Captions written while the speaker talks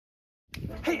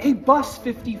Hey, bus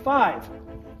 55.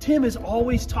 Tim is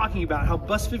always talking about how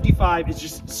bus 55 is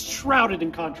just shrouded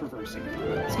in controversy.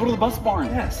 Let's go to the bus barn.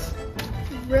 Yes.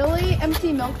 Really?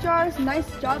 Empty milk jars? Nice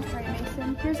job, Perry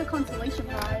Mason. Here's a consolation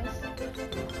prize.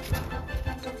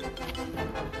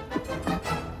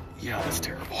 Yeah, that's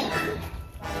terrible.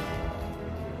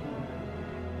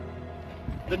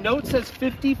 The note says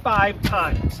 55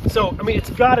 times. So, I mean, it's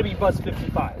gotta be bus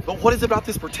 55. But what is it about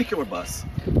this particular bus?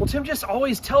 Well, Tim just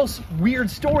always tells weird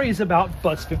stories about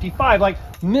bus 55, like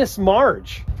Miss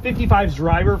Marge, 55's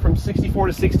driver from 64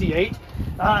 to 68.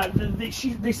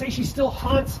 They say she still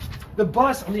haunts the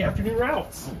bus on the afternoon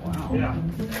routes. Oh, wow. Yeah.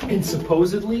 And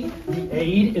supposedly, the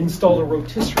aide installed a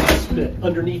rotisserie spit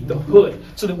underneath the hood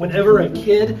so that whenever a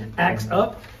kid acts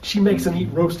up, she makes them eat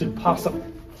roasted possum.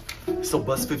 So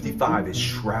bus 55 is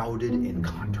shrouded in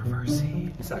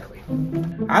controversy. Exactly.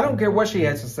 I don't care what she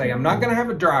has to say. I'm not going to have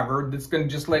a driver that's going to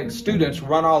just let students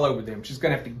run all over them. She's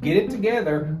going to have to get it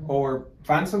together or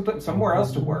find somewhere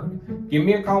else to work. Give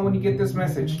me a call when you get this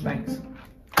message. Thanks.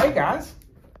 Hey, guys.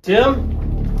 Tim,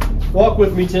 walk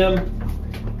with me,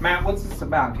 Tim. Matt, what's this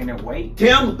about? Can it wait?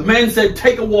 Tim, the man said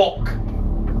take a walk.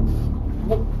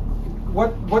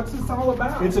 What's this all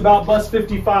about? It's about bus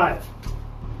 55.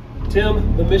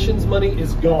 Tim, the missions money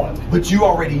is gone. But you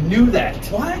already knew that.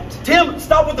 What? Tim,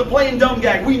 stop with the playing dumb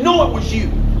gag. We know it was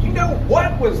you. You know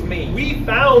what was me? We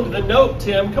found the note,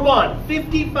 Tim. Come on,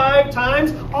 55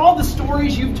 times. All the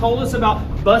stories you've told us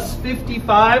about bus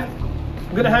 55.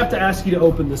 I'm gonna have to ask you to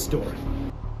open this door.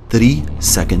 3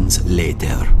 seconds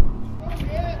later.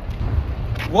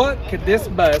 What could this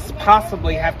bus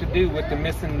possibly have to do with the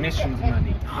missing missions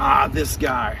money? Ah, this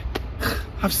guy.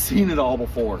 I've seen it all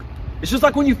before. It's just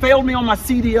like when you failed me on my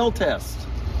CDL test.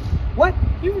 What?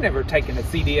 You've never taken a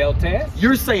CDL test?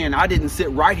 You're saying I didn't sit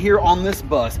right here on this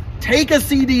bus, take a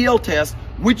CDL test,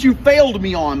 which you failed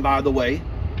me on, by the way.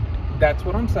 That's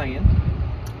what I'm saying.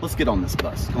 Let's get on this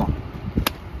bus. Come on.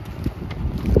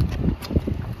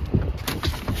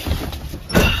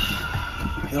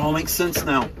 It all makes sense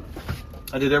now.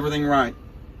 I did everything right.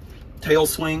 Tail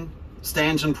swing,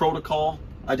 stanchion protocol.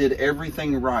 I did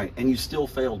everything right, and you still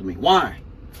failed me. Why?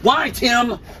 Why,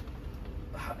 Tim?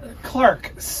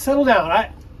 Clark, settle down.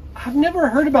 I've never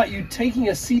heard about you taking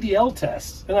a CDL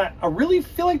test, and I really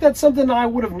feel like that's something I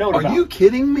would have known about. Are you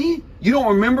kidding me? You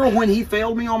don't remember when he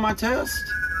failed me on my test?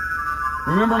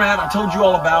 Remember, Matt, I told you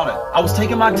all about it. I was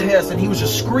taking my test, and he was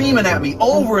just screaming at me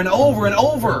over and over and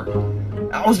over.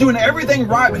 I was doing everything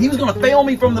right, but he was going to fail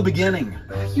me from the beginning.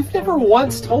 You've never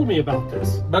once told me about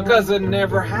this. Because it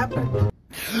never happened.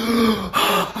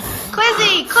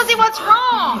 Clizzy, what's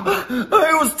wrong? It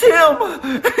was Tim.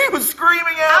 He was screaming at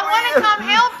me. I want to come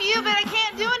help you, but I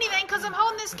can't do anything because I'm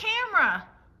holding this camera.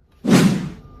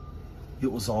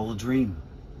 It was all a dream.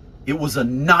 It was a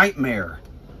nightmare.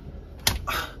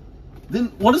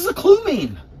 Then what does the clue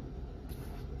mean?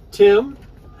 Tim,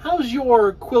 how's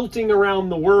your quilting around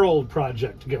the world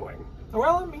project going?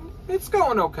 Well, I mean, it's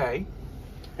going okay.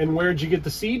 And where'd you get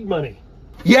the seed money?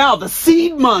 Yeah, the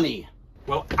seed money.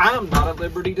 Well, I'm not at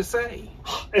liberty to say.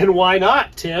 And why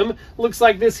not, Tim? Looks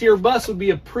like this here bus would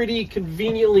be a pretty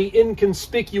conveniently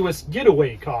inconspicuous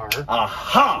getaway car.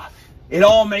 Aha! It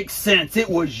all makes sense. It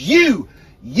was you.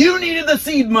 You needed the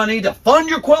seed money to fund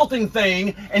your quilting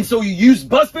thing, and so you used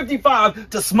Bus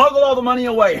 55 to smuggle all the money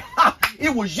away. Ha!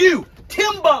 It was you,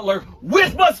 Tim Butler,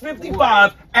 with Bus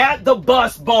 55 at the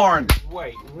bus barn.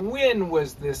 Wait, when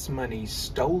was this money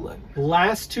stolen?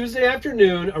 Last Tuesday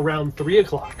afternoon around 3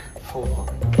 o'clock. Hold on.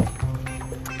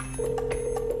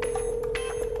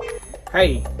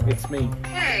 Hey, it's me.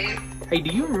 Hey. Hey,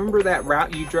 do you remember that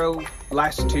route you drove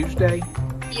last Tuesday?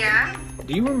 Yeah?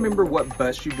 Do you remember what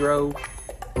bus you drove?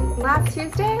 Last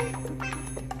Tuesday?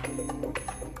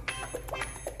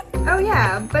 Oh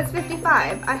yeah, bus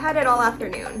 55. I had it all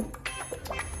afternoon.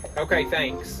 Okay,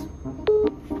 thanks.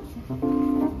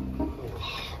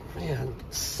 Man,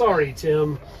 sorry,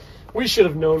 Tim. We should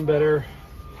have known better.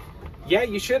 Yeah,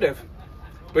 you should have.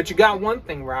 But you got one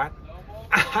thing right.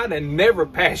 I'd have never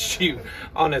passed you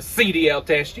on a CDL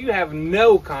test. You have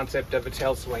no concept of a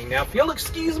tail swing. Now, if you'll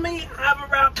excuse me, I have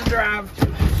a route to drive.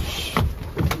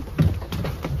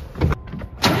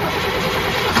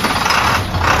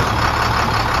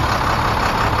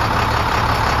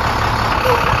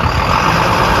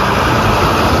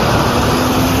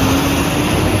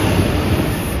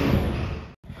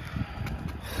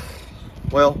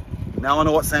 Well, now I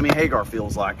know what Sammy Hagar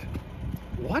feels like.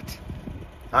 What?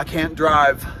 I can't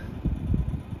drive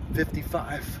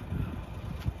 55.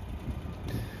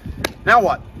 Now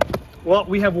what? Well,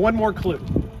 we have one more clue.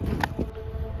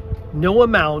 No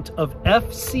amount of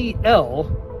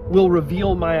FCL will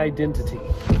reveal my identity.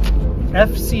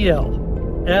 FCL.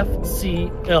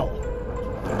 FCL.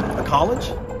 A college?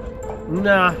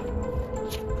 Nah.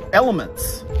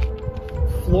 Elements.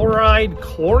 Fluoride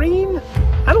chlorine?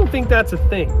 I don't think that's a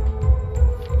thing.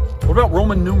 What about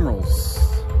Roman numerals?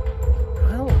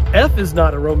 Well, F is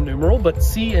not a Roman numeral, but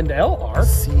C and L are.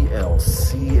 CL.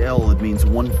 CL, it means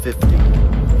 150.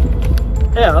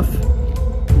 F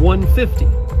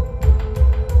 150.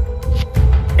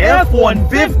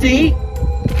 F-150?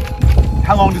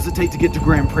 How long does it take to get to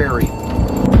Grand Prairie?